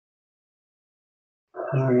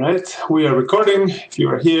All right, we are recording. If you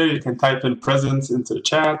are here, you can type in present into the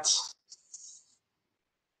chat.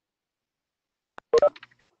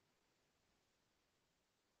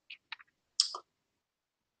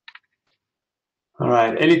 All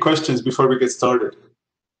right, any questions before we get started?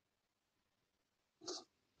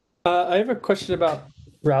 I have a question about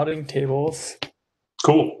routing tables.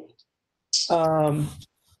 Cool.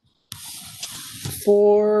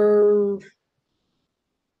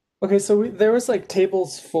 Okay, so there was like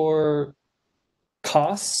tables for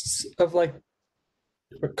costs of like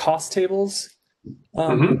cost tables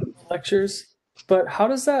lectures, but how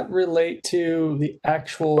does that relate to the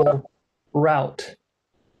actual route?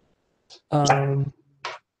 And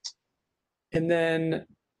then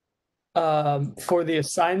for the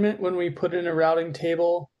assignment, when we put in a routing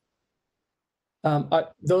table,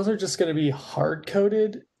 those are just going to be hard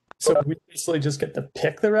coded. So we basically just get to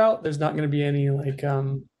pick the route. There's not going to be any like,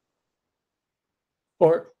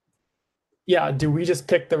 do we just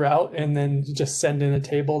pick the route and then just send in a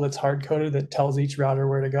table that's hard coded that tells each router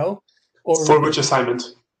where to go? Or for which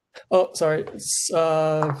assignment? Oh, sorry.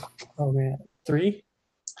 Oh man, 3?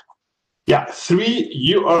 Yeah, 3.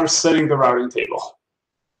 You are setting the routing table.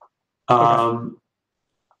 Okay.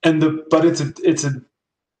 But it's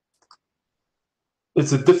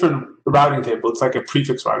a different routing table. It's like a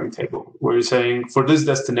prefix routing table where you're saying for this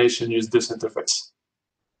destination, use this interface.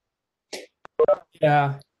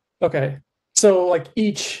 Yeah. Okay. So like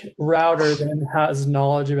each router then has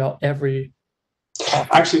knowledge about every.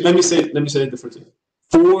 Actually, let me say it differently.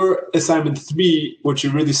 For assignment 3, what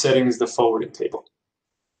you're really setting is the forwarding table.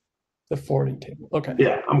 The forwarding table. Okay.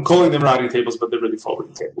 Yeah, I'm calling them routing tables, but they're really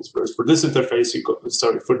forwarding tables. Whereas for this interface,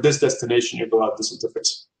 for this destination, you go out this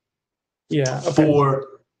interface. Yeah. Okay. For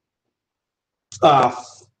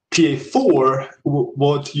PA4,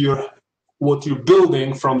 what you're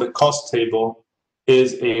building from the cost table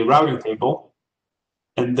is a routing table,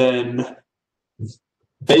 and then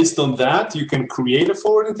based on that, you can create a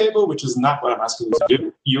forwarding table, which is not what I'm asking you to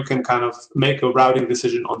do. You can kind of make a routing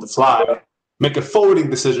decision on the fly, make a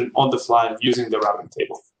forwarding decision on the fly using the routing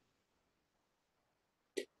table.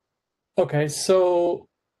 Okay, so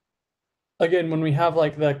again, when we have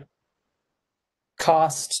like the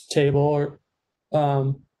cost table, or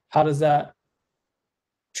how does that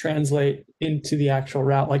translate into the actual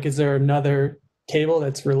route? Like, is there another table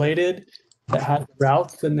that's related that has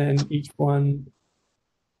routes, and then each one?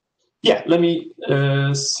 Yeah, let me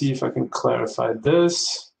see if I can clarify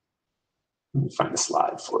this. Let me find a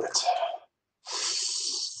slide for it.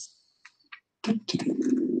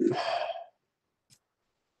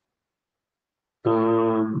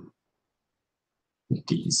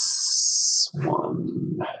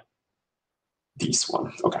 This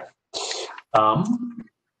one, okay.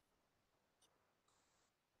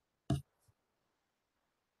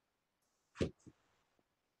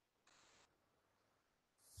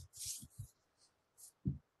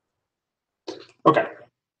 Okay,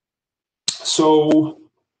 so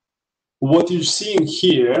what you're seeing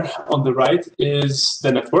here on the right is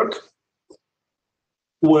the network,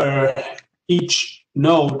 where each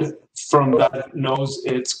node from that knows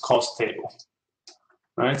its cost table,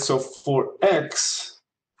 right? So for X,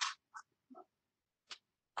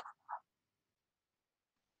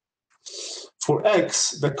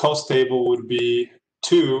 the cost table would be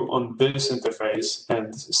 2 on this interface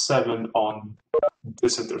and 7 on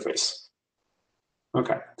this interface.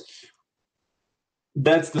 Okay.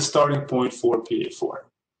 That's the starting point for PA4.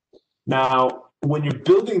 Now, when you're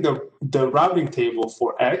building the routing table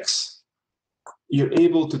for X, you're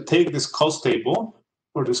able to take this cost table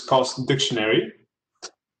or this cost dictionary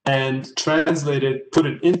and translate it, put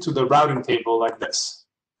it into the routing table like this.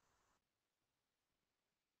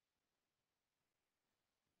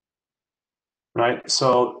 Right?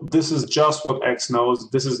 So this is just what X knows.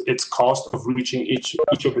 This is its cost of reaching each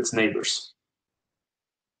of its neighbors.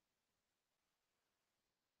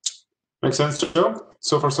 Make sense, Joe?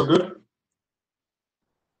 So far, so good?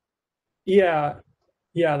 Yeah.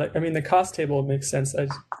 I mean, the cost table makes sense.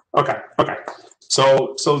 Okay.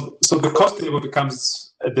 So the cost table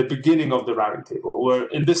becomes at the beginning of the routing table, where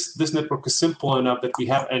in this network is simple enough that we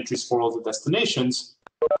have entries for all the destinations.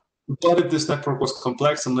 But if this network was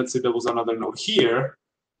complex, and let's say there was another node here,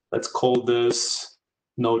 let's call this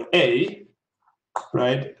node A,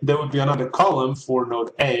 right? There would be another column for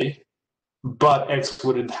node A, but X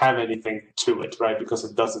wouldn't have anything to it, right? Because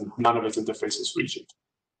none of its interfaces reach it.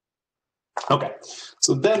 Okay,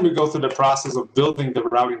 so then we go through the process of building the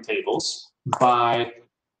routing tables by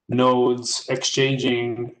nodes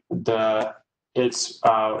exchanging their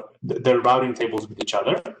routing tables with each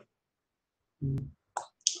other.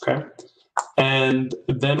 Okay, and and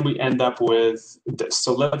then we end up with this.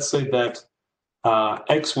 So let's say that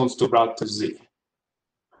X wants to route to Z.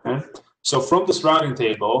 Okay? So from this routing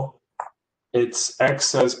table, it's X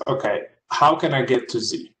says, okay, how can I get to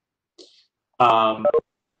Z?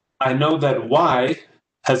 I know that Y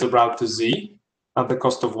has a route to Z at the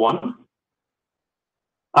cost of 1.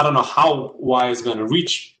 I don't know how Y is going to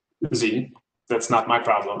reach Z. That's not my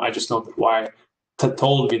problem. I just know that Y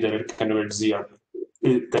told me that it can reach Z,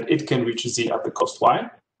 that it can reach Z at the cost Y.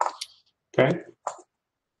 Okay,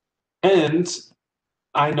 and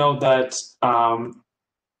I know that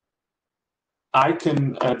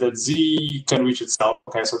that Z can reach itself.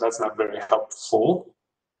 Okay, so that's not very helpful.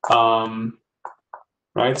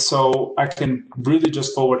 Right, so I can really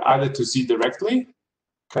just forward either to Z directly,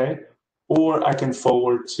 okay, or I can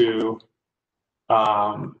forward to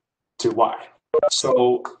Y.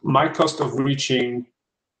 So my cost of reaching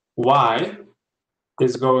Y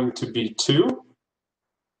is going to be 2,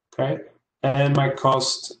 okay, and my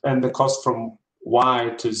cost and the cost from Y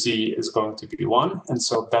to Z is going to be 1, and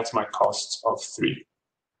so that's my cost of 3.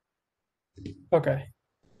 Okay,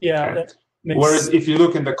 yeah. Okay. That makes... Whereas if you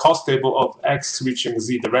look in the cost table of X reaching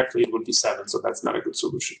Z directly, it would be 7, so that's not a good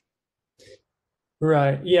solution.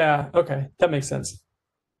 Right, yeah, okay, that makes sense.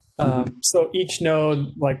 So each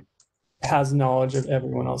node like has knowledge of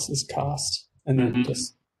everyone else's cost, and then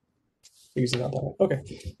just figures it out that way. Okay,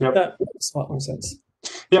 yep. That makes a lot more sense.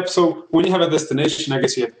 Yep. So when you have a destination, I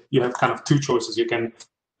guess you have kind of two choices. You can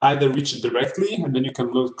either reach it directly, and then you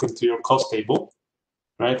can look into your cost table,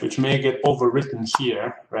 right, which may get overwritten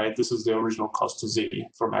here, right? This is the original cost to Z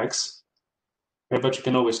from X, right? But you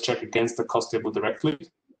can always check against the cost table directly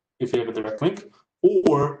if you have a direct link,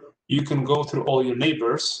 or you can go through all your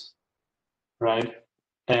neighbors, right,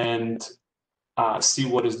 and see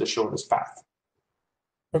what is the shortest path.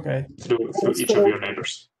 Okay. Through each of your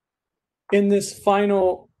neighbors. In this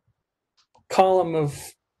final column of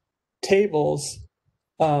tables,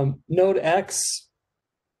 node X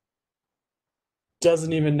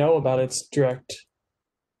doesn't even know about its direct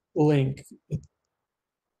link,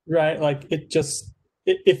 right? Like it just,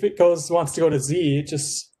 if it wants to go to Z, it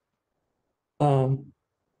just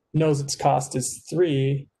knows its cost is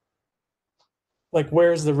 3. Like,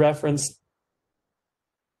 where's the reference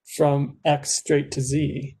from X straight to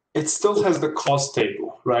Z? It still has the cost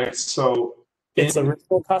table, right? So it's a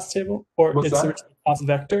original cost table, or it's that? a original cost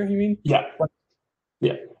vector, you mean? Yeah.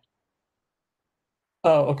 Yeah.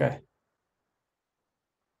 Oh, okay.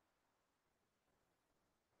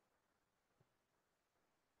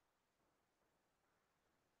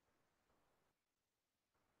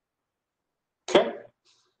 Okay.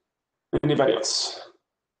 Anybody else?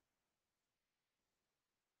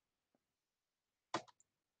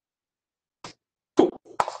 Cool.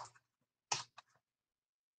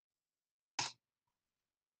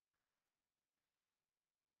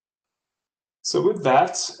 So with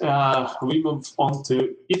that, we move on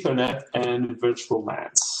to Ethernet and virtual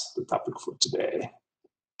LANs, the topic for today.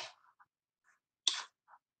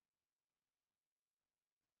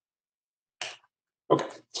 Okay.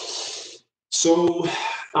 So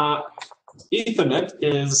Ethernet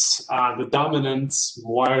is the dominant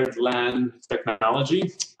wired LAN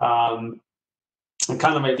technology. The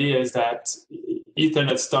kind of idea is that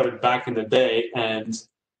Ethernet started back in the day, and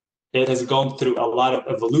it has gone through a lot of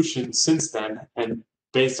evolution since then. And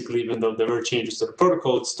basically, even though there were changes to the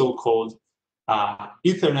protocol, it's still called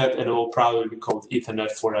Ethernet, and it will probably be called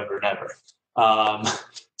Ethernet forever and ever.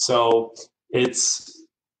 So it's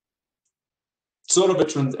sort of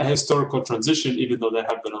a historical transition, even though there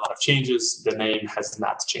have been a lot of changes, the name has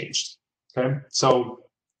not changed. Okay, so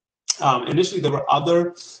initially there were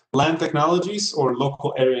other LAN technologies or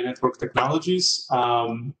local area network technologies.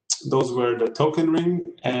 Those were the token ring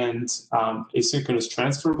and asynchronous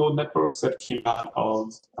transfer mode networks that came out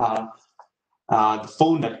of the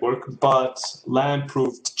phone network, but LAN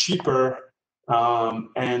proved cheaper,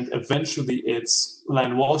 and eventually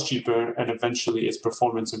LAN was cheaper, and eventually its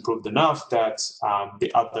performance improved enough that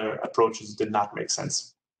the other approaches did not make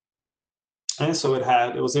sense. And so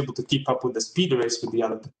it was able to keep up with the speed race with the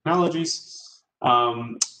other technologies.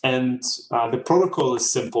 And the protocol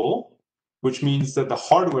is simple, which means that the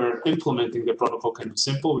hardware implementing the protocol can be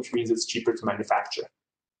simple, which means it's cheaper to manufacture.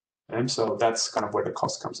 And so that's kind of where the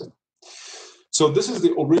cost comes in. So this is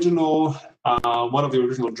the original, one of the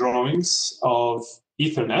original drawings of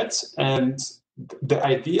Ethernet. And the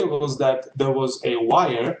idea was that there was a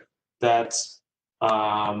wire that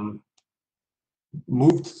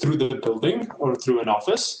moved through the building or through an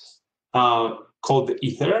office called the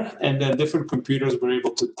ether, and then different computers were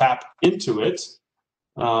able to tap into it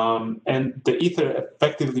And the Ether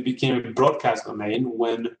effectively became a broadcast domain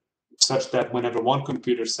such that whenever one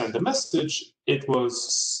computer sent a message, it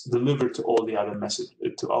was delivered to all the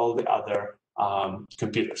other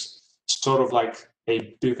computers. Sort of like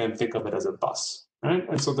you can think of it as a bus, right?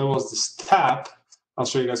 And so there was this tap. I'll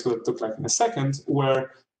show you guys what it looked like in a second,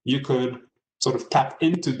 where you could sort of tap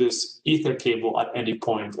into this Ether cable at any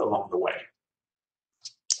point along the way,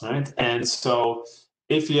 right? And so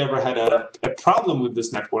if you ever had a problem with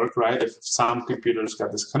this network, right, if some computers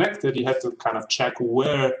got disconnected, you had to kind of check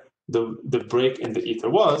where the break in the Ether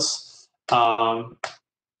was. I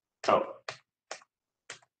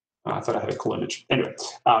thought I had a cool image. Anyway,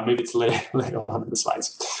 maybe it's later on in the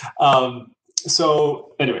slides.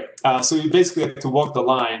 So anyway, so you basically have to walk the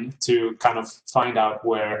line to kind of find out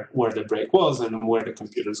where the break was and where the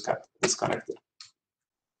computers got disconnected.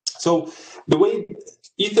 So the way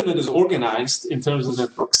Ethernet is organized in terms of the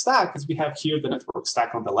network stack is we have here the network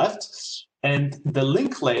stack on the left, and the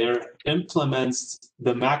link layer implements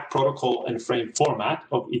the MAC protocol and frame format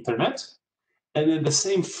of Ethernet, and then the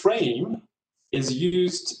same frame is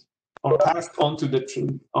used or passed onto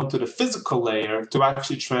the physical layer to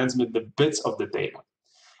actually transmit the bits of the data.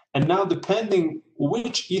 And now, depending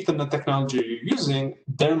which Ethernet technology you're using,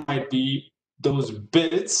 those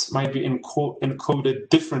bits might be encoded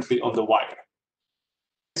differently on the wire.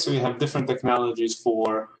 So you have different technologies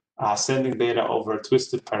for sending data over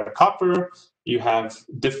twisted pair copper. You have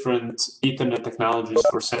different Ethernet technologies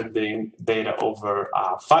for sending data over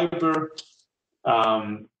fiber.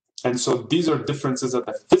 And so these are differences at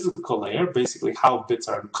the physical layer, basically how bits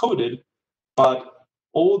are encoded, but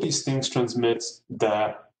all these things transmit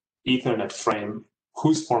the Ethernet frame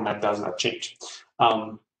whose format does not change.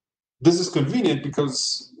 This is convenient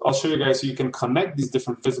because I'll show you guys, you can connect these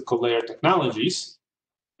different physical layer technologies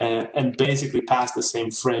and basically pass the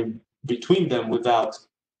same frame between them without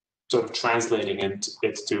sort of translating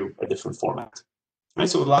it to a different format. Right?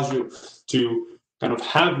 So it allows you to kind of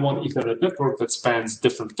have one Ethernet network that spans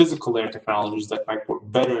different physical layer technologies that might work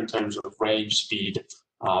better in terms of range, speed,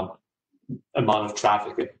 amount of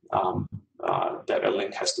traffic that a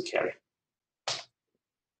link has to carry.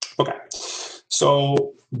 Okay,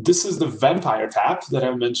 so this is the Vampire tap that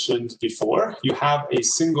I mentioned before. You have a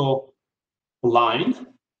single line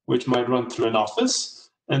which might run through an office,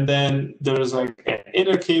 and then there's like an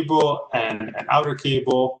inner cable and an outer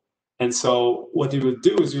cable. And so what you would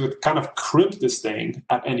do is you would kind of crimp this thing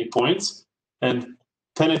at any point and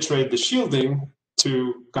penetrate the shielding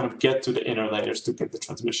to kind of get to the inner layers to get the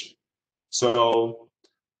transmission. So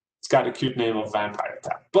it's got a cute name of Vampire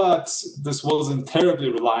tap, but this wasn't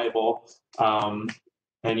terribly reliable,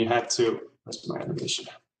 and you had to, where's my animation?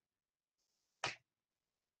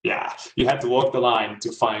 Yeah, you had to walk the line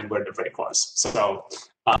to find where the break was. So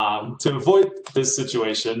to avoid this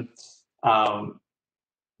situation,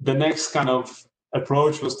 the next kind of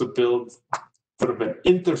approach was to build sort of an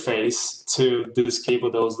interface to this cable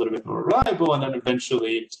that was a little bit more reliable, and then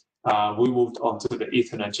eventually we moved on to the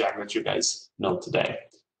Ethernet jack that you guys know today.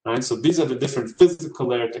 Right? So these are the different physical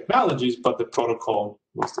layer technologies, but the protocol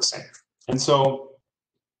was the same. And so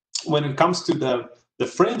when it comes to the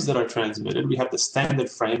frames that are transmitted, we have the standard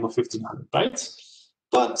frame of 1500 bytes,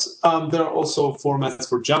 but there are also formats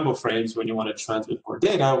for jumbo frames when you want to transmit more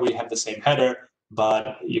data. We have the same header,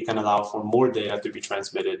 but you can allow for more data to be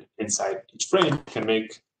transmitted inside each frame. Can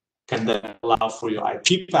then allow for your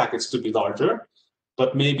IP packets to be larger,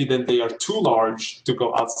 but maybe then they are too large to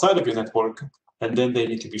go outside of your network, and then they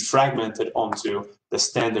need to be fragmented onto the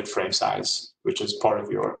standard frame size, which is part of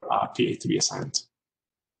your PA3 assignment.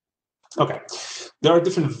 Okay, there are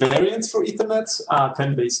different variants for Ethernet,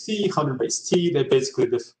 10 base T, 100 base T. They basically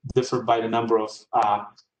differ by the number of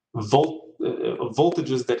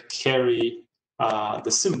voltages that carry the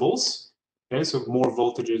symbols. Okay, so more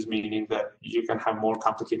voltages meaning that you can have more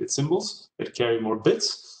complicated symbols that carry more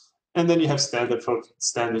bits, and then you have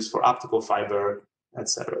standards for optical fiber,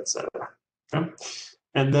 etc., etc. Okay,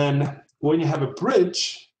 and then when you have a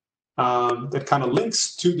bridge that kind of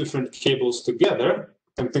links two different cables together,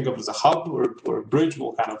 you can think of it as a hub or a bridge.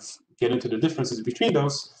 We'll kind of get into the differences between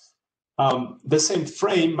those. The same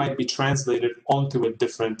frame might be translated onto a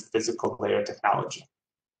different physical layer technology.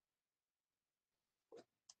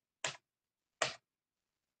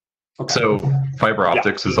 Okay. So fiber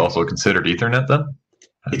optics is also considered Ethernet then?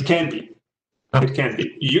 It can be. Oh. It can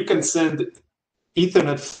be. You can send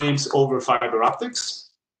Ethernet frames over fiber optics,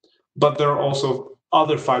 but there are also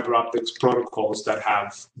other fiber optics protocols that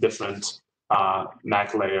have different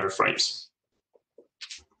MAC layer frames.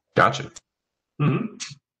 Gotcha. Mm-hmm.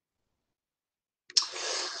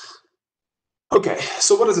 Okay,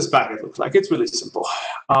 so what does this packet look like? It's really simple.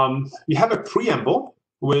 You have a preamble,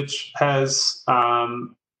 which has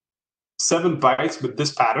 7 bytes with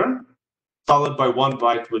this pattern, followed by 1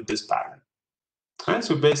 byte with this pattern. Okay,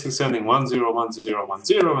 so basically sending 10, 10,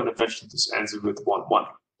 10, and eventually this ends with 1, 1.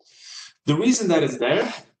 The reason that is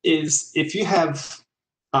there is if you have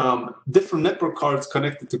different network cards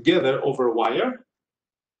connected together over a wire,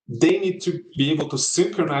 they need to be able to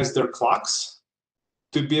synchronize their clocks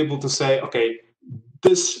to be able to say, okay,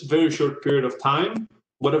 this very short period of time,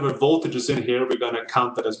 whatever voltage is in here, we're going to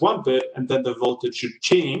count that as 1 bit, and then the voltage should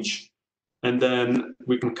change, and then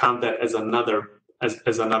we can count that as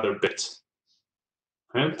another bit.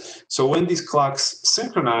 Okay? So when these clocks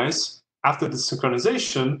synchronize, after the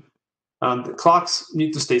synchronization, the clocks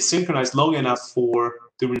need to stay synchronized long enough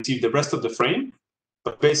to receive the rest of the frame,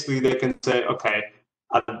 but basically they can say, okay,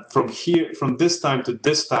 from this time to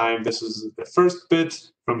this time, this is the first bit.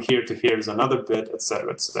 From here to here is another bit,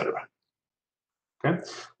 etc., etc. Okay,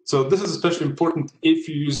 so this is especially important if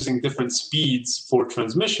you're using different speeds for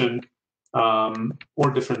transmission, or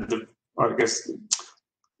I guess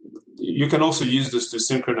you can also use this to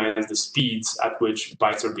synchronize the speeds at which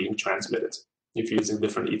bytes are being transmitted if you're using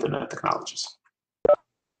different Ethernet technologies.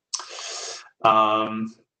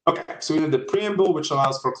 Okay, so we have the preamble, which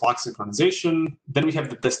allows for clock synchronization. Then we have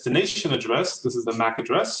the destination address. This is the MAC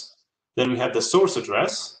address. Then we have the source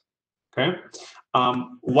address. Okay,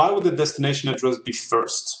 why would the destination address be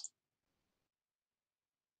first?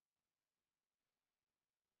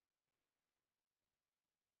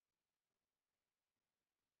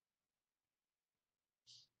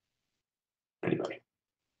 Anybody?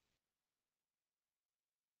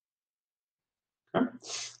 Okay,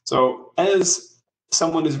 so as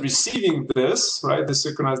someone is receiving this, right, they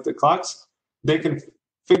synchronize the clocks, they can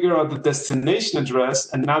figure out the destination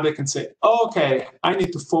address, and now they can say, oh, okay, I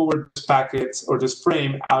need to forward this packet or this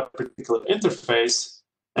frame out a particular interface,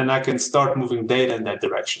 and I can start moving data in that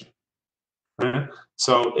direction. Right?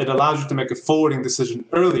 So it allows you to make a forwarding decision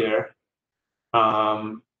earlier,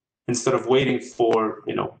 instead of waiting for,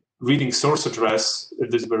 reading source address if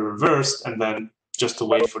this were reversed, and then just to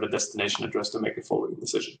wait for the destination address to make a forwarding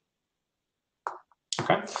decision.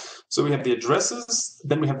 Okay, so we have the addresses,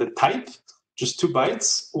 then we have the type, just 2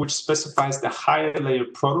 bytes, which specifies the higher layer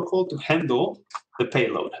protocol to handle the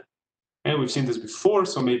payload. And we've seen this before,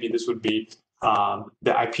 so maybe this would be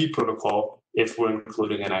the IP protocol if we're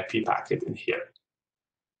including an IP packet in here.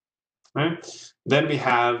 Right? Then we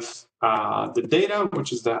have the data,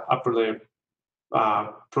 which is the upper layer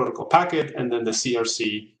protocol packet, and then the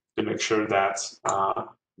CRC to make sure that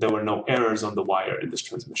there were no errors on the wire in this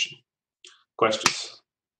transmission. Questions?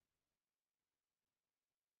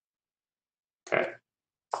 Okay.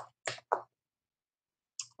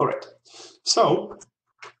 All right. So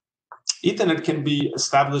Ethernet can be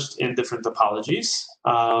established in different topologies.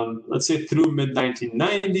 Let's say through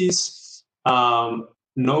mid-1990s,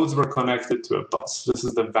 nodes were connected to a bus. This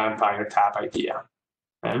is the vampire tap idea.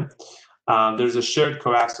 Okay? There's a shared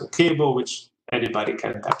coaxial cable, which anybody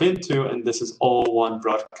can tap into, and this is all one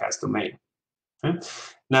broadcast domain. Okay?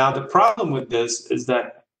 Now, the problem with this is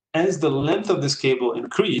that as the length of this cable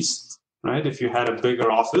increased, right, if you had a bigger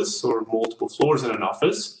office or multiple floors in an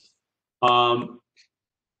office, all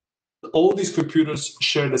these computers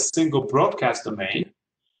shared a single broadcast domain,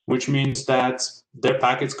 which means that their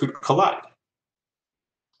packets could collide.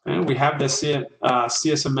 And we have the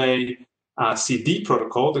CSMA CD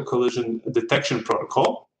protocol, the collision detection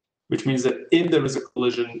protocol, which means that if there is a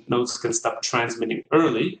collision, nodes can stop transmitting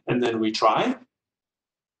early and then retry.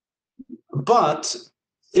 But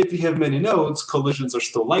if you have many nodes, collisions are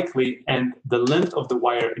still likely, and the length of the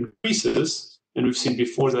wire increases. And we've seen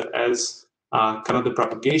before that as kind of the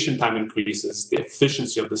propagation time increases, the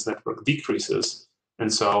efficiency of this network decreases.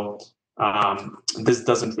 And so this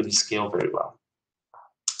doesn't really scale very well.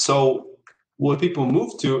 So what people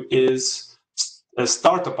move to is a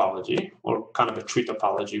star topology, or kind of a tree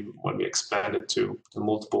topology when we expand it to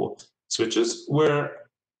multiple switches, where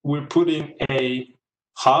we're putting a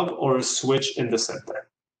hub or a switch in the center.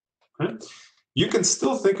 Okay? You can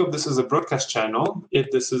still think of this as a broadcast channel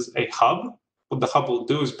if this is a hub. What the hub will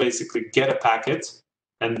do is basically get a packet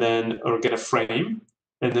and then, or get a frame,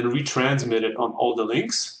 and then retransmit it on all the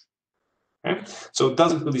links. Okay? So it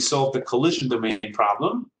doesn't really solve the collision domain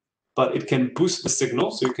problem, but it can boost the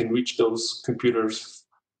signal, so you can reach those computers,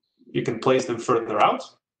 you can place them further out.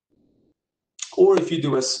 Or if you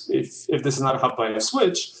do if this is not a hub by a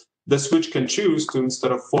switch, the switch can choose to,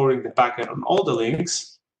 instead of forwarding the packet on all the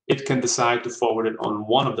links, it can decide to forward it on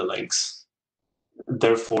one of the links,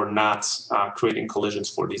 therefore not creating collisions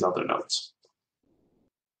for these other nodes.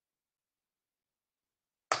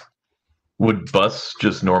 would bus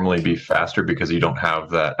just normally be faster because you don't have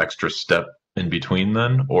that extra step in between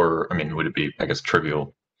then? Or, I mean, would it be, I guess,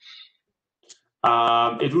 trivial?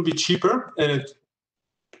 It would be cheaper, and it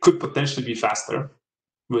could potentially be faster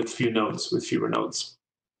with fewer nodes.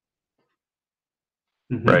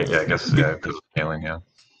 Mm-hmm. Right, yeah, I guess, yeah, because of scaling, yeah.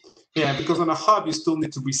 Yeah, because on a hub, you still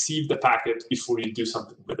need to receive the packet before you do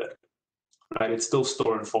something with it, right? It's still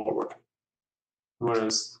stored forward.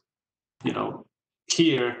 Whereas,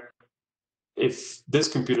 here, if this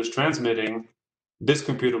computer is transmitting, this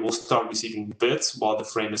computer will start receiving bits while the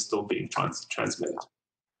frame is still being transmitted.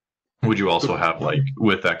 Would you also have, like,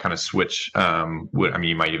 with that kind of switch,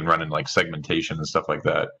 you might even run in like segmentation and stuff like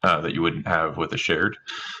that, that you wouldn't have with a shared,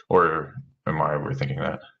 or am I overthinking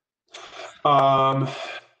that?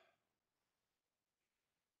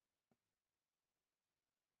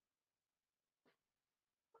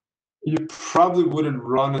 You probably wouldn't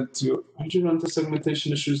run into. Would you run into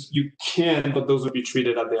segmentation issues? You can, but those would be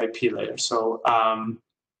treated at the IP layer. So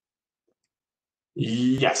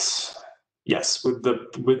yes, with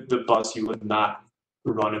the bus, you would not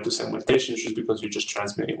run into segmentation issues because you're just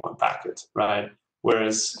transmitting one packet, right?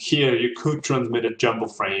 Whereas here, you could transmit a jumbo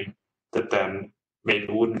frame that then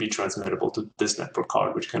maybe wouldn't be transmittable to this network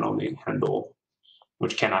card, which cannot handle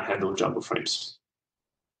jumbo frames.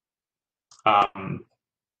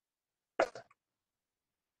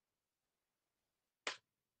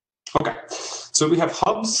 Okay, so we have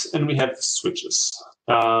hubs and we have switches.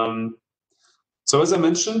 So as I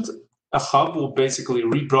mentioned, a hub will basically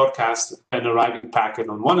rebroadcast an arriving packet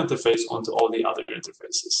on one interface onto all the other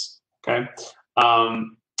interfaces. Okay,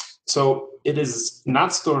 so it is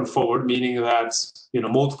not stored forward, meaning that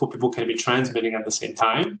multiple people can be transmitting at the same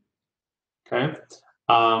time. Okay,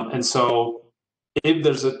 and so if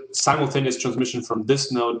there's a simultaneous transmission from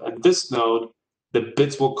this node and this node, the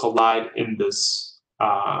bits will collide in this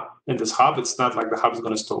hub. It's not like the hub is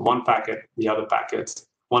going to store one packet, the other packet,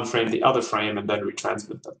 one frame, the other frame, and then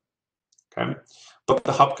retransmit them. Okay, but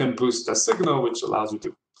the hub can boost the signal, which allows you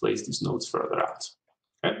to place these nodes further out.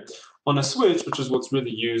 Okay, on a switch, which is what's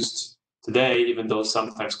really used today, even though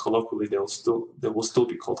sometimes colloquially they will still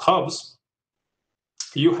be called hubs,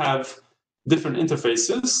 you have different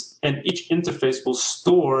interfaces, and each interface will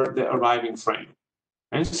store the arriving frame.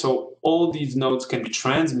 Okay? So all these nodes can be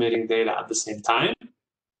transmitting data at the same time.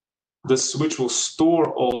 The switch will store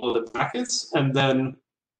all the packets and then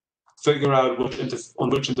figure out on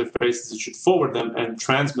which interfaces it should forward them and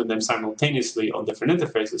transmit them simultaneously on different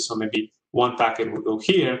interfaces. So maybe one packet would go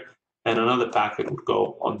here and another packet would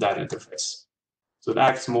go on that interface. So it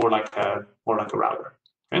acts more like a router.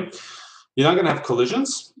 Okay? You're not going to have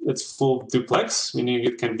collisions. It's full duplex, meaning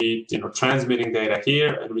it can be transmitting data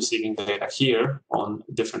here and receiving data here on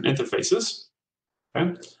different interfaces.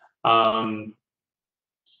 Okay?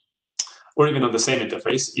 Or even on the same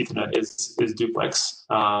interface. Ethernet is duplex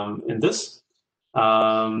in this.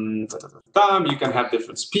 You can have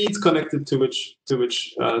different speeds connected to each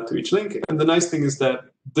link. And the nice thing is that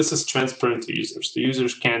this is transparent to users. The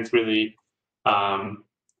users can't really.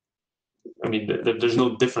 There's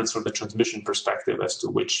no difference from the transmission perspective as to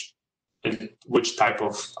which type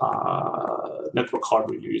of network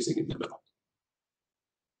hardware you're using in the middle.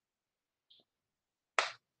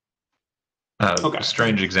 Okay.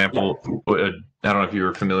 Strange example. Yeah. I don't know if you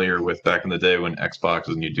were familiar with back in the day when Xbox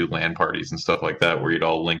and you do LAN parties and stuff like that, where you'd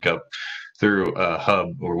all link up through a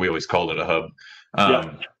hub, or we always called it a hub.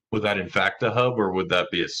 Yeah. Would that in fact a hub, or would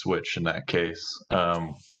that be a switch in that case?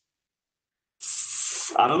 I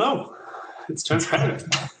don't know. It's transparent.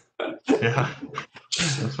 Yeah,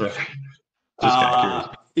 that's right. Just kind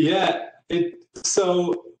of curious. Yeah.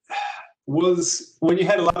 So was when you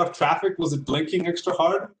had a lot of traffic, was it blinking extra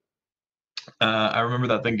hard? I remember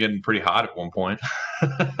that thing getting pretty hot at one point.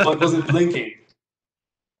 But was it blinking?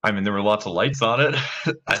 I mean, there were lots of lights on it.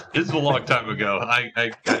 This is a long time ago.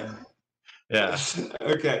 Yeah.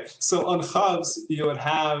 Okay. So on hubs, you would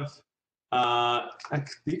have,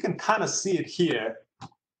 you can kind of see it here.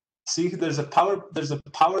 See, there's a power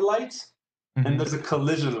light, mm-hmm. and there's a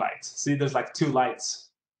collision light. See, there's like two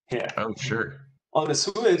lights here. Oh, sure. On a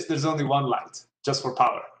switch, there's only one light, just for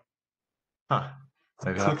power. Huh.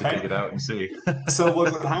 Maybe I'll have to take it out and see. So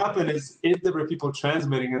what would happen is, if there were people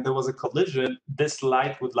transmitting and there was a collision, this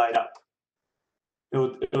light would light up. It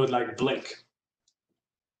would like blink.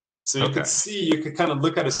 So you could kind of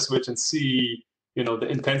look at a switch and see, the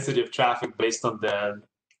intensity of traffic based on the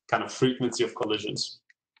kind of frequency of collisions.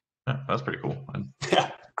 Yeah, that's pretty cool.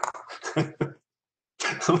 Yeah.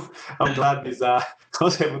 I'm glad I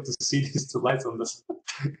was able to see these two lights on this.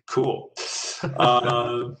 Cool.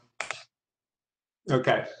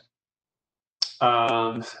 Okay.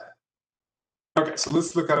 Okay, so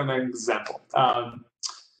let's look at an example.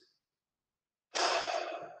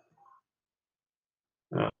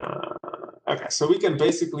 Okay, so we can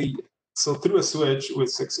basically, so through a switch with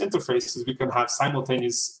 6 interfaces, we can have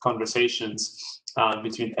simultaneous conversations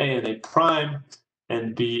between A and A prime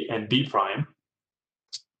and B and B prime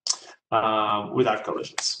without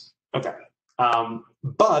collisions. Okay,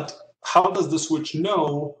 but how does the switch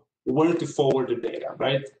know where to forward the data,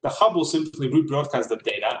 right? The hub will simply rebroadcast the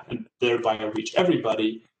data and thereby reach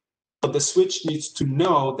everybody, but the switch needs to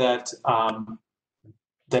know that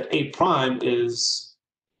that A prime is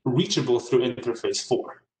reachable through interface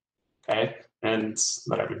 4, okay? And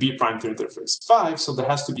whatever, B prime through interface 5, so there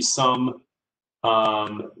has to be some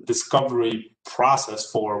discovery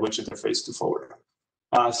process for which interface to forward.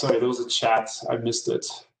 Sorry, there was a chat, I missed it.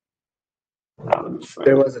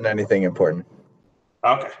 There wasn't anything important.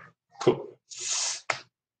 Okay, cool.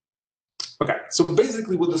 Okay, so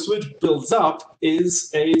basically what the switch builds up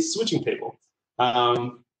is a switching table.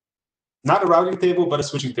 Not a routing table, but a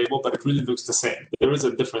switching table, but it really looks the same. There is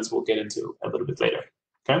a difference we'll get into a little bit later,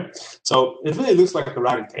 okay? So it really looks like a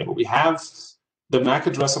routing table. We have the MAC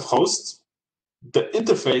address of host, the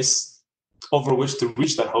interface over which to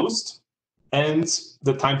reach that host, and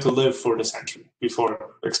the time to live for this entry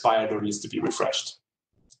before expired or needs to be refreshed,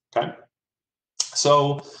 okay?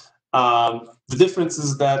 So the difference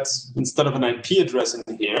is that instead of an IP address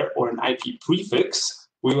in here or an IP prefix,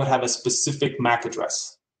 we would have a specific MAC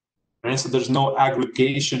address. Right? So there's no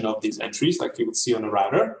aggregation of these entries like you would see on a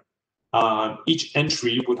router. Each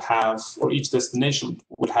entry would have, or each destination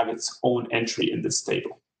would have its own entry in this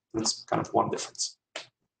table. That's kind of one difference.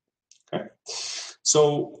 Okay.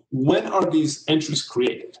 So when are these entries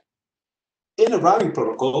created? In a routing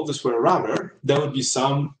protocol, this were a router, there would be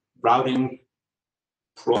some routing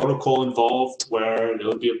protocol involved where there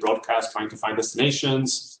would be a broadcast trying to find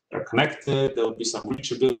destinations. They're connected. There would be some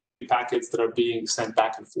reachability packets that are being sent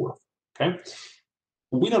back and forth. Okay,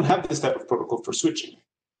 we don't have this type of protocol for switching,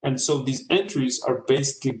 and so these entries are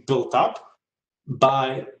basically built up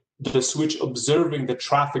by the switch observing the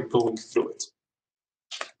traffic going through it.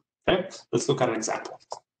 Okay, let's look at an example.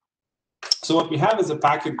 So what we have is a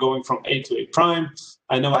packet going from A to A prime.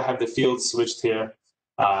 I know I have the field switched here.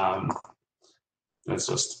 Let's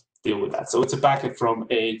just deal with that. So it's a packet from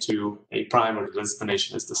A to A prime, or the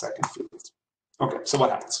destination is the second field. Okay, so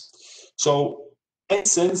what happens? So it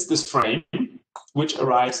sends this frame, which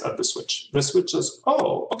arrives at the switch. The switch says,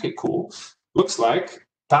 oh, okay, cool. Looks like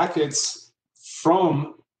packets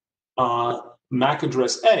from MAC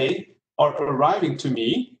address A are arriving to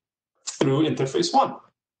me through interface 1.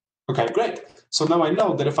 Okay, great. So now I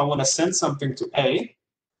know that if I want to send something to A,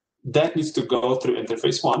 that needs to go through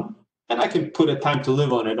interface 1, and I can put a time to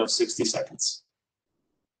live on it of 60 seconds.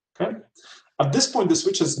 Okay. At this point, the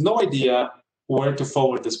switch has no idea where to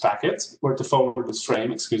forward this packet, where to forward this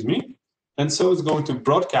frame, excuse me. And so it's going to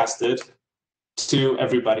broadcast it to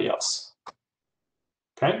everybody else.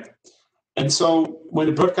 Okay? And so when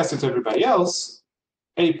it broadcasts it to everybody else,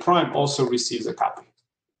 A prime also receives a copy.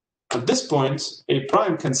 At this point, A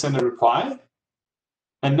prime can send a reply.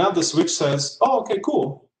 And now the switch says, oh, okay,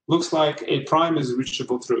 cool. Looks like A prime is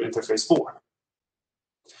reachable through interface 4.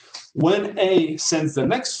 When A sends the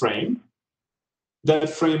next frame, that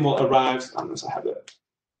frame will arrive, unless I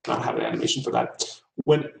don't have an animation for that.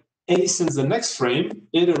 When A sends the next frame,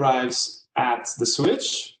 it arrives at the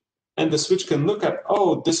switch, and the switch can look at,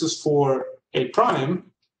 oh, this is for A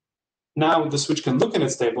prime. Now the switch can look in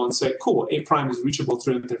its table and say, cool, A prime is reachable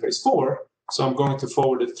through interface 4, so I'm going to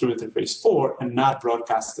forward it through interface 4 and not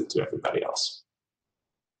broadcast it to everybody else.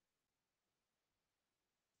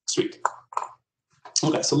 Sweet.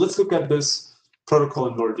 Okay, so let's look at this protocol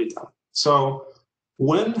in more detail. So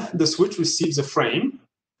when the switch receives a frame,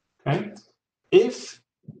 okay, if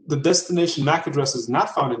the destination MAC address is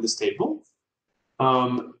not found in this table,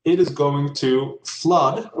 it is going to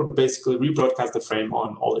flood or basically rebroadcast the frame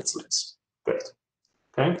on all its links. Great.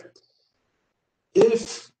 Okay.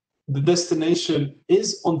 If the destination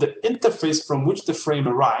is on the interface from which the frame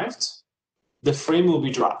arrived, the frame will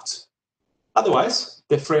be dropped. Otherwise,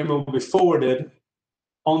 the frame will be forwarded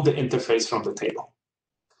on the interface from the table.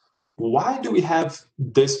 Why do we have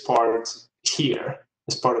this part here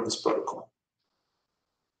as part of this protocol?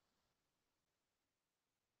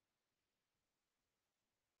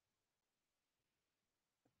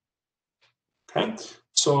 Okay,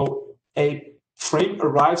 so a frame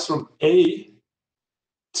arrives from A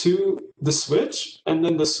to the switch, and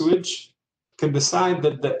then the switch can decide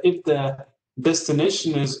that if the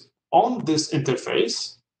destination is on this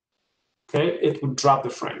interface, okay, it would drop the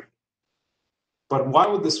frame. But why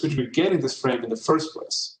would the switch be getting this frame in the first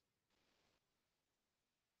place?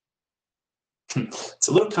 It's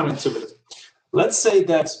a little counterintuitive. Let's say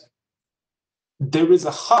that there is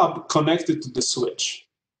a hub connected to the switch.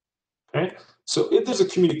 Okay, so if there's a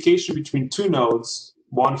communication between two nodes,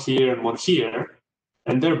 one here and one here,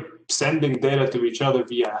 and they're sending data to each other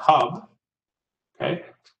via a hub, okay,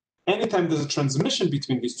 anytime there's a transmission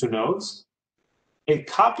between these two nodes, a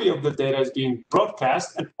copy of the data is being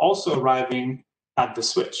broadcast and also arriving at the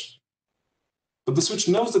switch. But the switch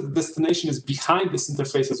knows that the destination is behind this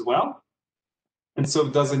interface as well, and so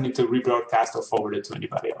it doesn't need to rebroadcast or forward it to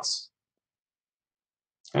anybody else.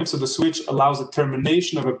 Okay, so the switch allows the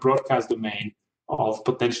termination of a broadcast domain of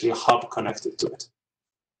potentially a hub connected to it.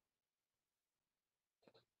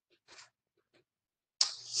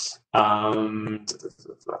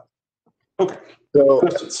 Okay. So,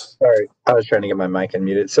 questions? sorry, I was trying to get my mic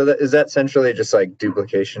unmuted. So is that essentially just like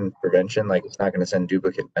duplication prevention? Like it's not going to send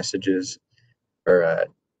duplicate messages or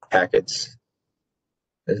packets?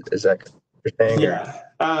 Is that what you're saying? Yeah.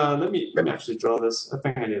 Let me actually draw this. I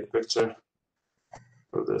think I need a picture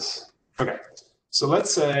for this. Okay. So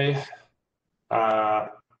let's say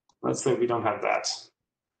we don't have that.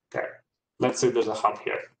 Okay. Let's say there's a hub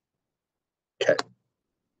here. Okay.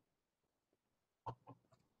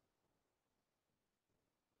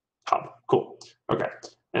 Hub. Cool. Okay.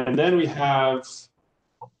 And then we have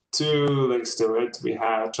two links to it. We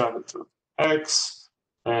have travel to X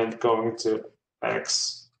and going to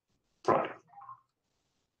X prime.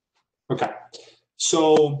 Okay.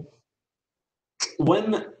 So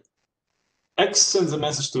when X sends a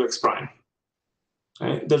message to X prime,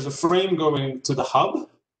 okay, there's a frame going to the hub.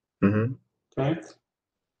 Mm-hmm. Okay.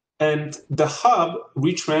 And the hub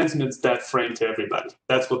retransmits that frame to everybody.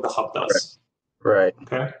 That's what the hub does. Right.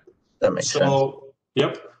 Okay. That makes sense.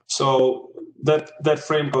 Yep. So that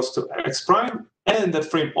frame goes to X prime, and that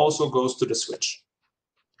frame also goes to the switch.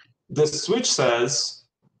 The switch says,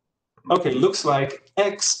 okay, looks like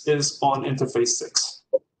X is on interface 6.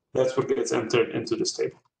 That's what gets entered into this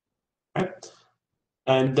table. Okay?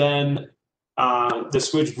 And then the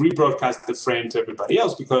switch rebroadcasts the frame to everybody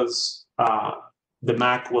else because the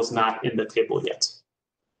MAC was not in the table yet.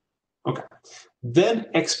 Okay. Then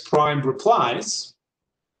X prime replies.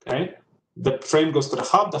 Okay. The frame goes to the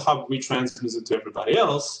hub retransmits it to everybody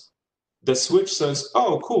else. The switch says,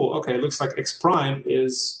 oh, cool, okay, looks like X prime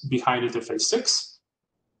is behind interface 6.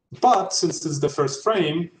 But since this is the first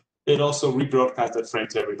frame, it also rebroadcasts that frame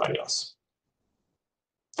to everybody else.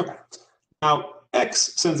 Okay. Now,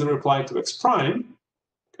 X sends a reply to X prime.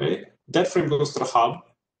 Okay. That frame goes to the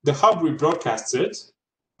hub rebroadcasts it.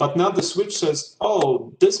 But now the switch says,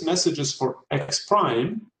 oh, this message is for X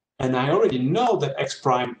prime. And I already know that X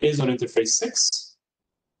prime is on interface 6.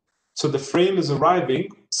 So the frame is arriving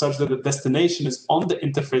such that the destination is on the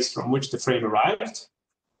interface from which the frame arrived.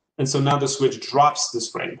 And so now the switch drops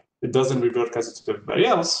this frame. It doesn't rebroadcast it to everybody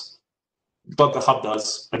else, but the hub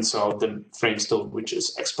does. And so the frame still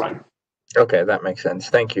reaches X prime. Okay, that makes sense.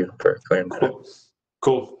 Thank you for clearing that up.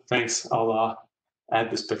 Cool. Thanks. I'll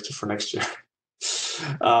add this picture for next year.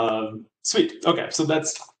 Sweet. Okay, so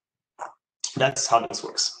that's how this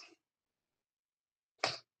works.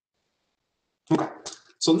 Okay,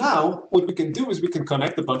 so now what we can do is we can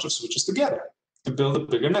connect a bunch of switches together to build a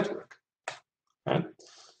bigger network. Okay,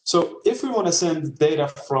 so if we want to send data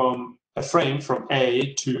from a frame from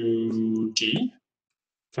A to G,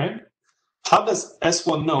 okay, how does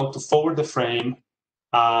S1 know to forward the frame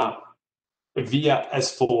via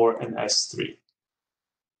S4 and S3?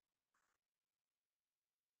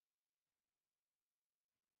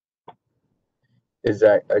 Is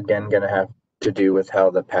that again going to have to do with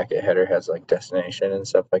how the packet header has like destination and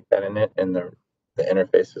stuff like that in it, and the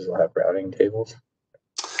interfaces will have routing tables?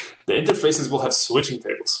 The interfaces will have switching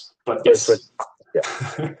tables, but yes.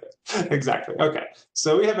 Yeah. Exactly. Okay.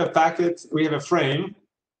 So we have a packet, we have a frame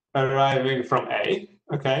arriving from A,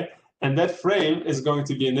 okay? And that frame is going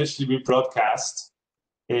to be initially rebroadcast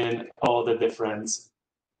on all the different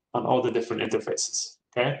interfaces,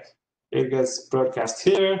 okay? It gets broadcast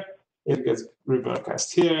here, it gets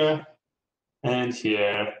rebroadcast here, and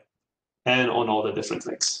here, and on all the different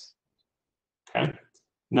links, okay?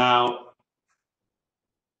 Now,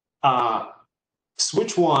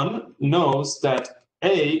 switch 1 knows that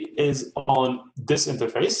A is on this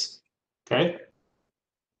interface, okay?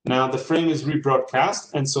 Now the frame is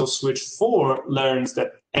rebroadcast, and so switch 4 learns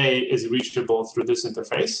that A is reachable through this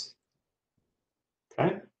interface,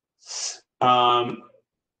 okay?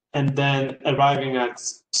 And then arriving at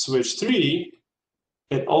switch 3,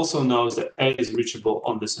 it also knows that A is reachable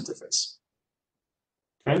on this interface,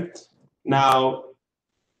 okay? Now,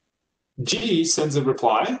 G sends a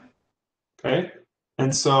reply, okay?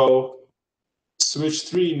 And so switch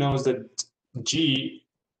 3 knows that G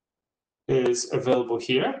is available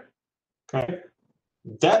here. Okay,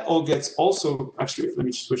 that all gets also, actually, let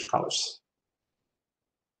me switch colors.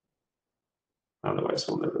 Otherwise,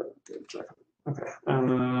 we'll never get track of it. Okay.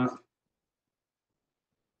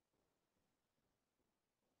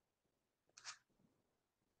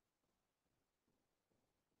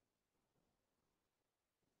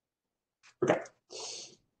 Okay.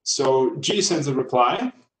 So G sends a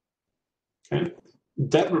reply. Okay.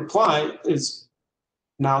 That reply is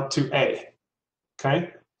now to A.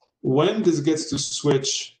 Okay. When this gets to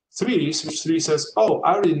switch 3 says, oh,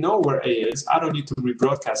 I already know where A is. I don't need to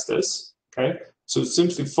rebroadcast this. Okay. So it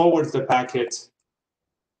simply forwards the packet,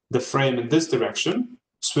 the frame in this direction.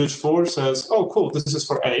 Switch 4 says, oh, cool, this is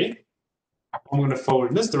for A. I'm going to forward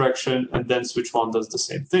in this direction, and then switch 1 does the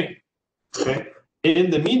same thing. Okay. In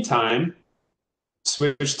the meantime,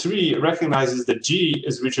 switch 3 recognizes that G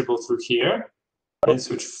is reachable through here, and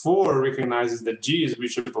switch 4 recognizes that G is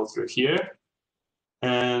reachable through here,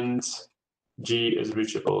 and G is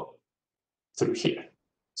reachable through here.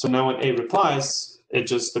 So now when A replies,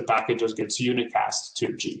 the packet just gets unicast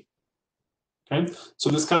to G. Okay, so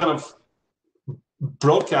this kind of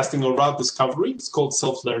broadcasting or route discovery is called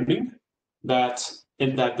self-learning,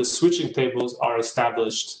 in that the switching tables are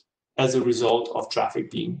established as a result of traffic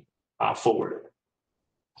being forwarded.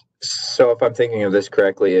 So if I'm thinking of this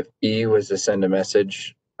correctly, if E was to send a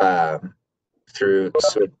message through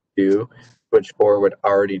switch 2, switch 4 would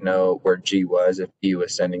already know where G was if E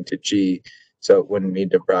was sending to G, so it wouldn't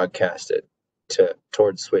need to broadcast it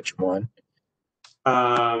towards switch 1.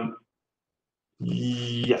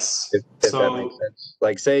 Yes. If that makes sense.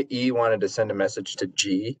 Like, say E wanted to send a message to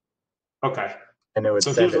G. Okay. And it would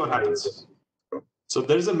so send here's what happens. So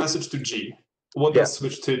there's a message to G. What does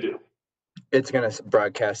switch 2 do? It's going to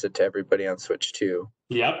broadcast it to everybody on switch 2.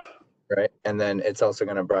 Yep. Right. And then it's also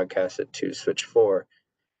going to broadcast it to switch 4.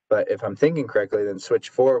 But if I'm thinking correctly, then switch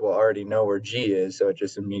 4 will already know where G is, so it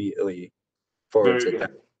just immediately forwards it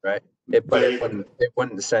down, right? It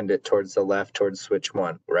wouldn't send it towards the left, towards switch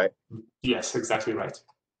 1, right? Yes, exactly right.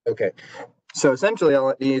 Okay. So essentially all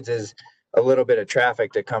it needs is a little bit of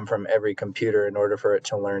traffic to come from every computer in order for it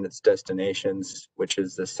to learn its destinations, which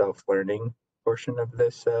is the self-learning portion of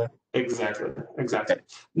this. Exactly.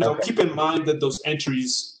 Now, keep in mind that those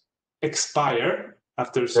entries expire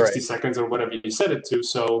after 60 seconds or whatever you set it to.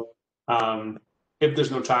 So if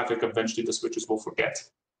there's no traffic, eventually the switches will forget.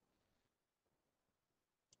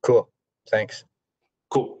 Cool. Thanks.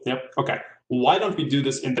 Cool. Yep. Okay. Why don't we do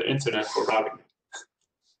this in the internet for routing?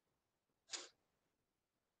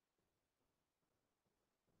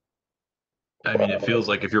 I mean, it feels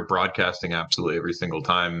like if you're broadcasting absolutely every single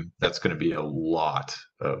time, that's going to be a lot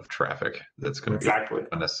of traffic. That's going to be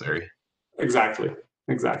unnecessary. Exactly.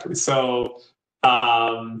 So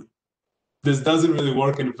this doesn't really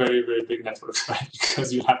work in very, very big networks, right?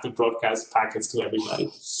 Because you have to broadcast packets to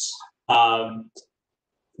everybody.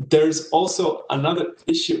 There's also another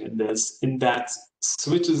issue in this, in that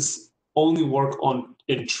switches only work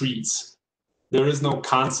in trees. There is no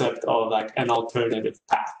concept of like an alternative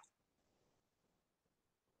path.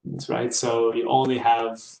 That's right. So you only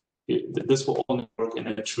have, this will only work in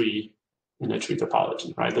a tree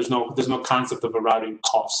topology, right? There's no concept of a routing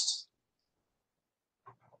cost.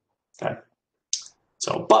 Okay.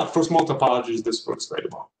 So, but for small topologies, this works very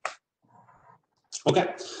well.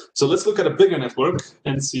 Okay, so let's look at a bigger network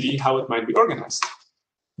and see how it might be organized.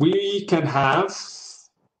 We can have,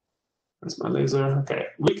 where's my laser? Okay,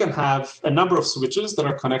 we can have a number of switches that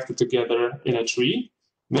are connected together in a tree.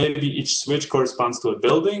 Maybe each switch corresponds to a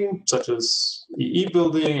building, such as EE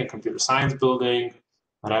building, a computer science building,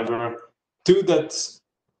 whatever. To that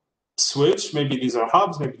switch, maybe these are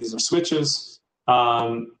hubs, maybe these are switches.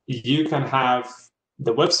 You can have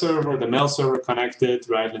the web server, the mail server connected,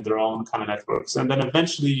 right, in their own kind of networks. And then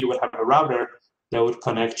eventually you would have a router that would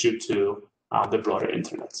connect you to the broader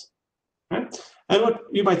internet. Right? And what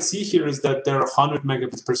you might see here is that there are 100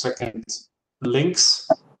 megabits per second links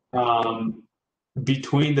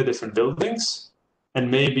between the different buildings, and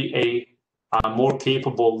maybe a more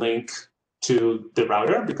capable link to the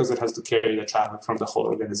router because it has to carry the traffic from the whole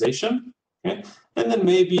organization. Okay? And then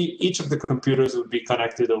maybe each of the computers would be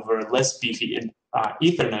connected over less beefy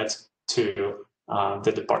Ethernet to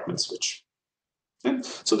the department switch. Okay?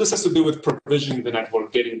 So this has to do with provisioning the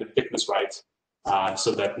network, getting the thickness right,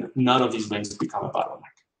 so that none of these links become a bottleneck.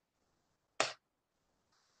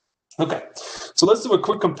 Okay, so let's do a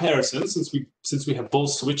quick comparison since we have both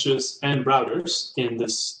switches and routers in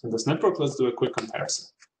this network. Let's do a quick comparison.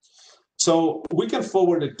 So we can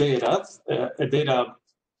forward an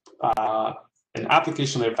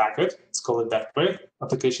application layer packet. Let's call it that way,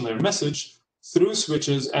 application layer message, through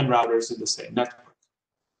switches and routers in the same network.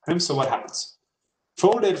 And so what happens?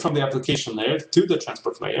 Forward data from the application layer to the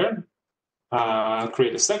transport layer,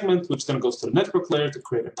 create a segment, which then goes to the network layer to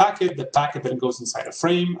create a packet. The packet then goes inside a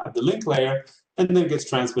frame at the link layer, and then gets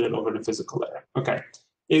transmitted over the physical layer. Okay,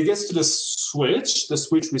 it gets to the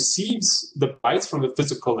switch receives the bytes from the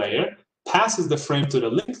physical layer, passes the frame to the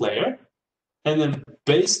link layer, and then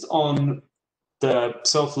based on the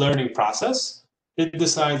self-learning process, it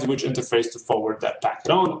decides which interface to forward that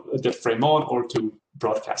packet on, the frame on, or to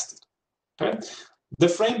broadcast it. Okay, the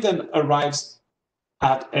frame then arrives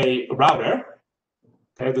at a router.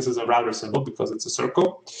 Okay, this is a router symbol because it's a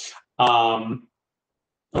circle, or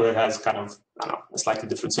it has kind of, I don't know, a slightly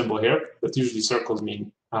different symbol here, but usually circles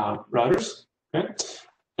mean routers. Okay,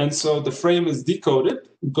 and so the frame is decoded,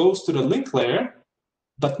 goes to the link layer,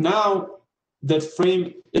 but now that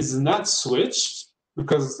frame is not switched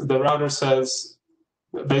because the router says,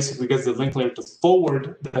 basically gets the link layer to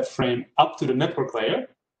forward that frame up to the network layer,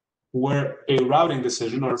 where a routing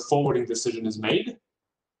decision or a forwarding decision is made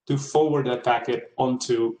to forward that packet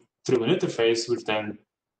onto through an interface, which then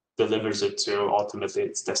delivers it to ultimately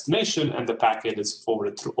its destination, and the packet is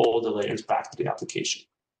forwarded through all the layers back to the application.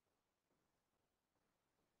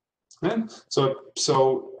 And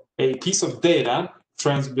so a piece of data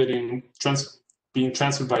being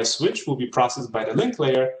transferred by a switch will be processed by the link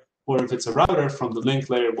layer, or if it's a router, from the link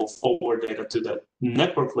layer will forward data to the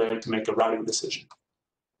network layer to make a routing decision.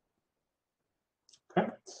 Okay,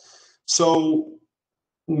 so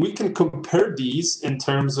we can compare these in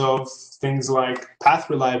terms of things like path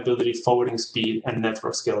reliability, forwarding speed, and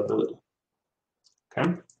network scalability.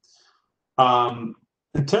 Okay.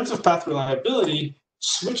 In terms of path reliability,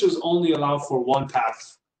 switches only allow for one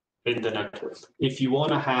path in the network. If you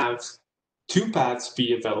want to have two paths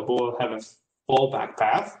be available, have a fallback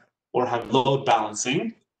path, or have load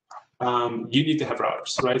balancing, you need to have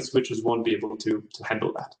routers, right? Switches won't be able to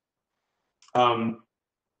handle that.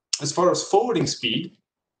 As far as forwarding speed,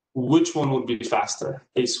 which one would be faster,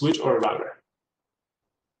 a switch or a router?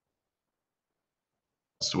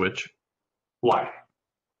 Switch. Why?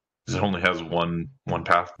 Because it only has one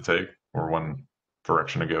path to take, or one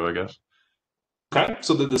direction to go, I guess. Okay,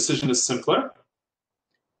 so the decision is simpler.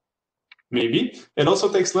 Maybe. It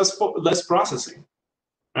also takes less processing,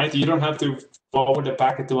 right? You don't have to forward the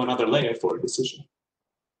packet to another layer for a decision.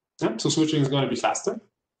 Yeah, so switching is going to be faster.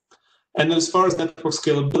 And as far as network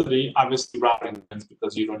scalability, obviously routing wins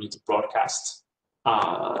because you don't need to broadcast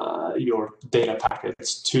your data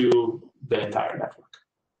packets to the entire network.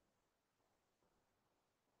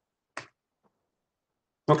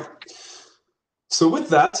 Okay. So with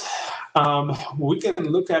that, we can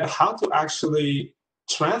look at how to actually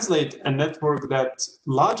translate a network that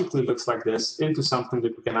logically looks like this into something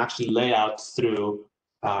that we can actually lay out through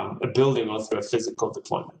a building or through a physical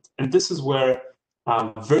deployment. And this is where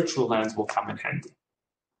virtual LANs will come in handy.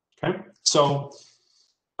 Okay, so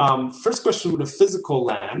first question with a physical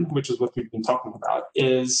LAN, which is what we've been talking about,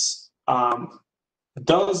 is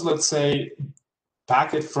does, let's say,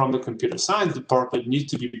 packet from the computer science department need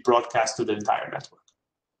to be broadcast to the entire network?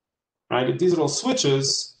 Right? If these are all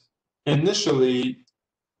switches, initially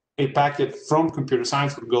a packet from computer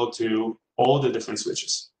science would go to all the different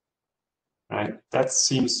switches. Right? That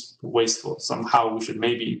seems wasteful. Somehow we should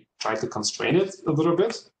maybe try to constrain it a little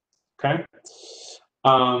bit. Okay.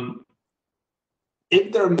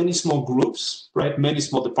 If there are many small groups, right, many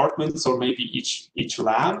small departments, or maybe each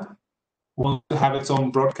lab want to have its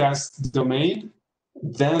own broadcast domain,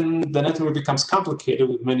 then the network becomes complicated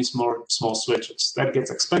with many small switches. That gets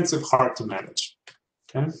expensive, hard to manage.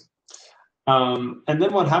 Okay. And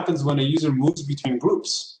then what happens when a user moves between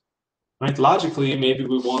groups? Right? Logically, maybe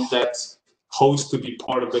we want that host to be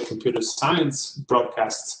part of the computer science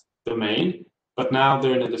broadcast domain, but now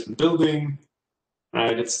they're in a different building,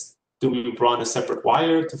 right? Do we run a separate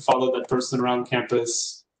wire to follow that person around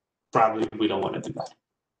campus? Probably we don't want to do that.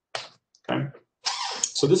 Okay,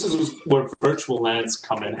 so this is where virtual LANs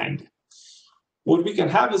come in handy. What we can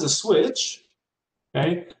have is a switch,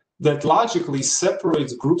 okay, that logically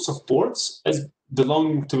separates groups of ports as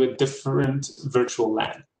belonging to a different virtual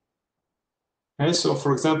LAN. Okay, so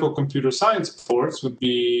for example, computer science ports would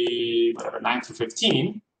be whatever, 9 through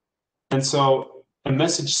 15. And so a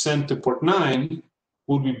message sent to port 9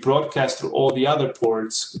 would be broadcast through all the other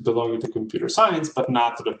ports belonging to computer science, but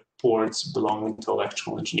not to the ports belonging to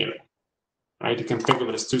electrical engineering. Right? You can think of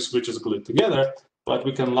it as two switches glued together, but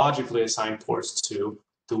we can logically assign ports to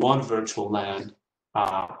one virtual LAN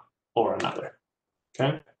or another.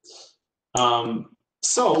 Okay.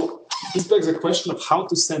 So this begs a question of how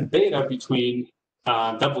to send data between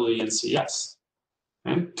WE and CS.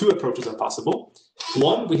 And two approaches are possible.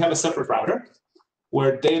 One, we have a separate router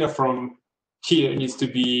where data from here needs to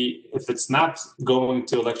be, if it's not going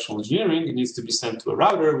to electrical engineering, it needs to be sent to a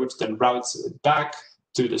router, which then routes it back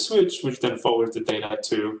to the switch, which then forwards the data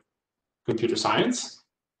to computer science.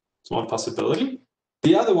 It's one possibility.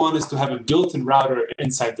 The other one is to have a built-in router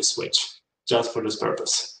inside the switch, just for this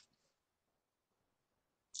purpose.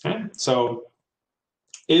 Okay, so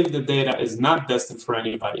if the data is not destined for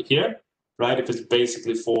anybody here, right, if it's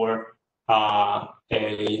basically for a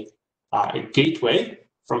gateway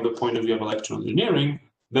from the point of view of electrical engineering,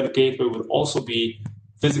 that gateway would also be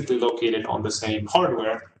physically located on the same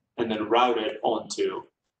hardware and then routed onto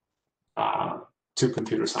to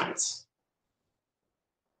computer science.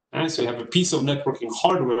 And so you have a piece of networking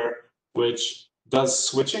hardware which does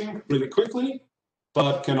switching really quickly,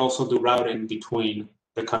 but can also do routing between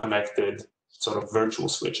the connected sort of virtual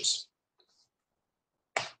switches.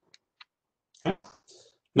 Okay.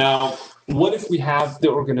 Now, what if we have the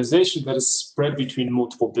organization that is spread between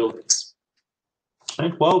multiple buildings?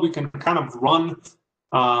 Right? Well, we can kind of run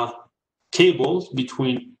cables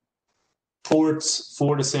between ports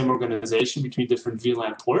for the same organization, between different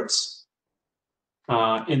VLAN ports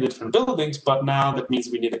in the different buildings, but now that means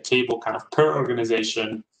we need a cable kind of per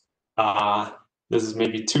organization. This is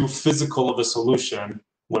maybe too physical of a solution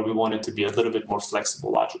where we want it to be a little bit more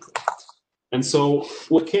flexible logically. And so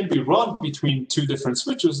what can be run between two different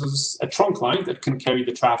switches is a trunk line that can carry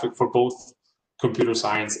the traffic for both computer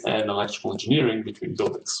science and electrical engineering between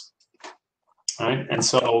buildings. All right? And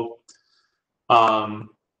so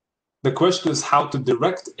the question is how to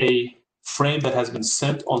direct a frame that has been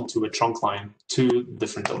sent onto a trunk line to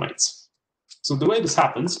different domains. So the way this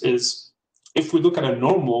happens is if we look at a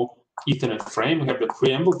normal Ethernet frame, we have the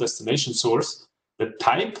preamble, destination source, the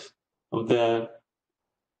type of the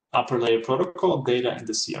upper layer protocol, data, and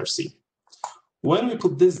the CRC. When we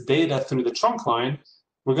put this data through the trunk line,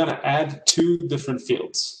 we're going to add two different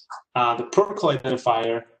fields, the protocol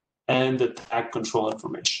identifier and the tag control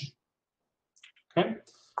information. Okay,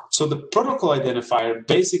 so the protocol identifier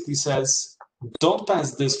basically says, don't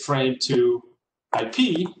pass this frame to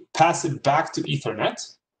IP, pass it back to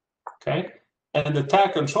Ethernet. Okay, and the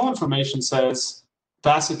tag control information says,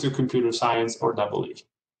 pass it to computer science or EE.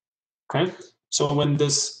 Okay, so when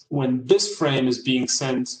this frame is being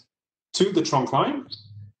sent to the trunk line,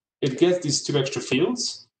 it gets these two extra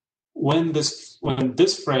fields. When this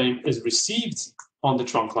frame is received on the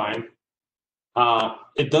trunk line,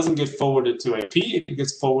 it doesn't get forwarded to IP, it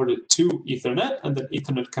gets forwarded to Ethernet, and then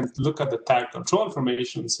Ethernet can look at the tag control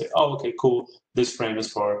information and say, oh, okay, cool, this frame is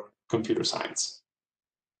for computer science.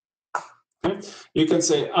 Okay? You can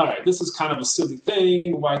say, all right, this is kind of a silly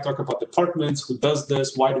thing. Why talk about departments? Who does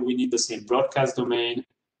this? Why do we need the same broadcast domain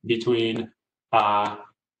between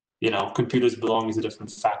computers belonging to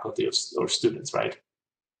different faculty or students, right?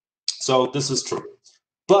 So this is true.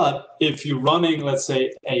 But if you're running, let's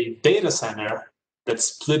say, a data center that's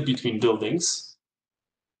split between buildings,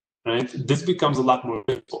 right, this becomes a lot more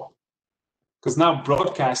useful. Because now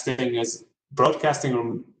broadcasting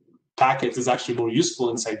packets is actually more useful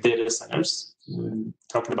inside data centers.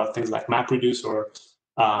 Talking about things like MapReduce or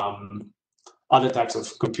other types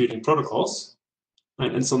of computing protocols.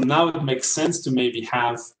 Right? And so now it makes sense to maybe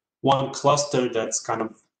have one cluster that's kind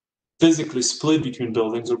of physically split between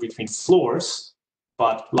buildings or between floors,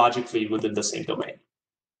 but logically within the same domain.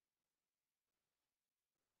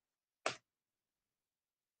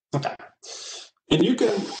 Okay. And you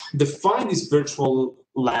can define these virtual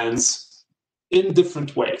LANs in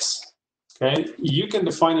different ways. Okay, you can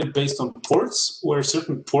define it based on ports, where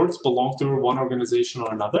certain ports belong to one organization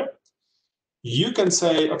or another. You can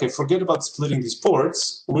say, okay, forget about splitting these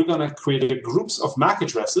ports. We're going to create groups of MAC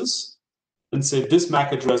addresses and say this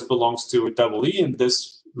MAC address belongs to EE and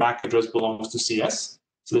this MAC address belongs to CS.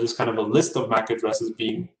 So there's kind of a list of MAC addresses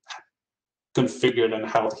being configured and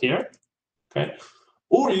held here. Okay,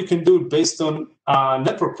 or you can do it based on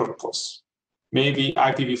network protocols. Maybe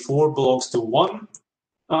IPv4 belongs to one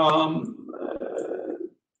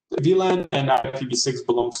VLAN and IPv6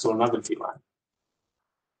 belongs to another VLAN.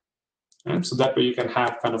 And so that way you can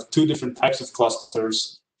have kind of two different types of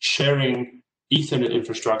clusters sharing Ethernet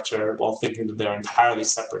infrastructure while thinking that they're entirely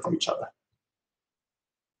separate from each other.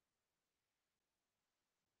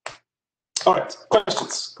 All right,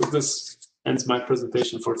 questions? Because this ends my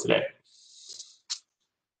presentation for today.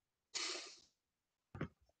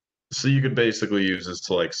 So you could basically use this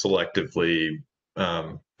to like selectively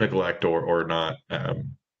neglect or not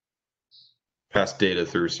pass data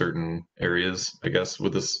through certain areas, I guess.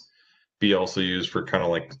 Would this be also used for kind of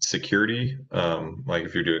like security? Like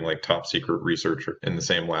if you're doing like top secret research in the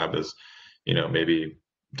same lab as maybe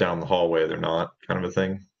down the hallway they're not, kind of a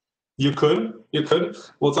thing? You could.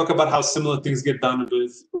 We'll talk about how similar things get done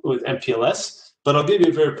with MPLS, but I'll give you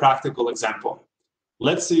a very practical example.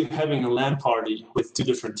 Let's say you're having a LAN party with two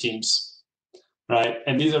different teams, right?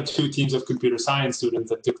 And these are two teams of computer science students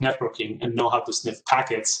that took networking and know how to sniff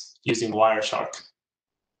packets using Wireshark.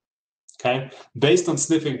 Okay? Based on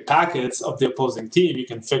sniffing packets of the opposing team, you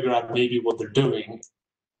can figure out maybe what they're doing.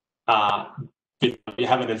 You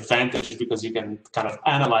have an advantage because you can kind of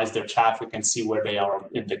analyze their traffic and see where they are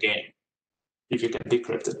in the game if you can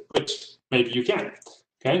decrypt it, which maybe you can.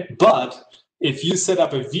 Okay, but if you set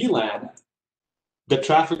up a VLAN, the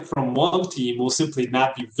traffic from one team will simply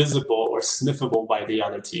not be visible or sniffable by the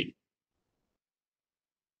other team.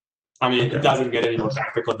 I mean, it doesn't get any more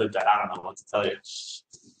practical than that. I don't know what to tell you.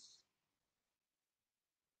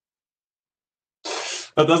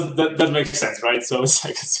 But that makes sense, right? So it's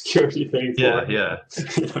like a security thing. Yeah.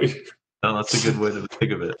 No, that's a good way to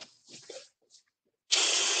think of it.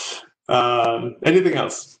 Anything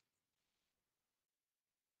else?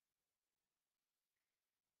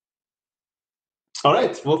 All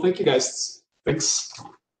right. Well, thank you, guys. Thanks.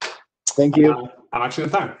 Thank you. I'm actually on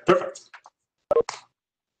time. Perfect.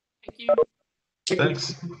 Thank you.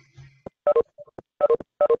 Thanks.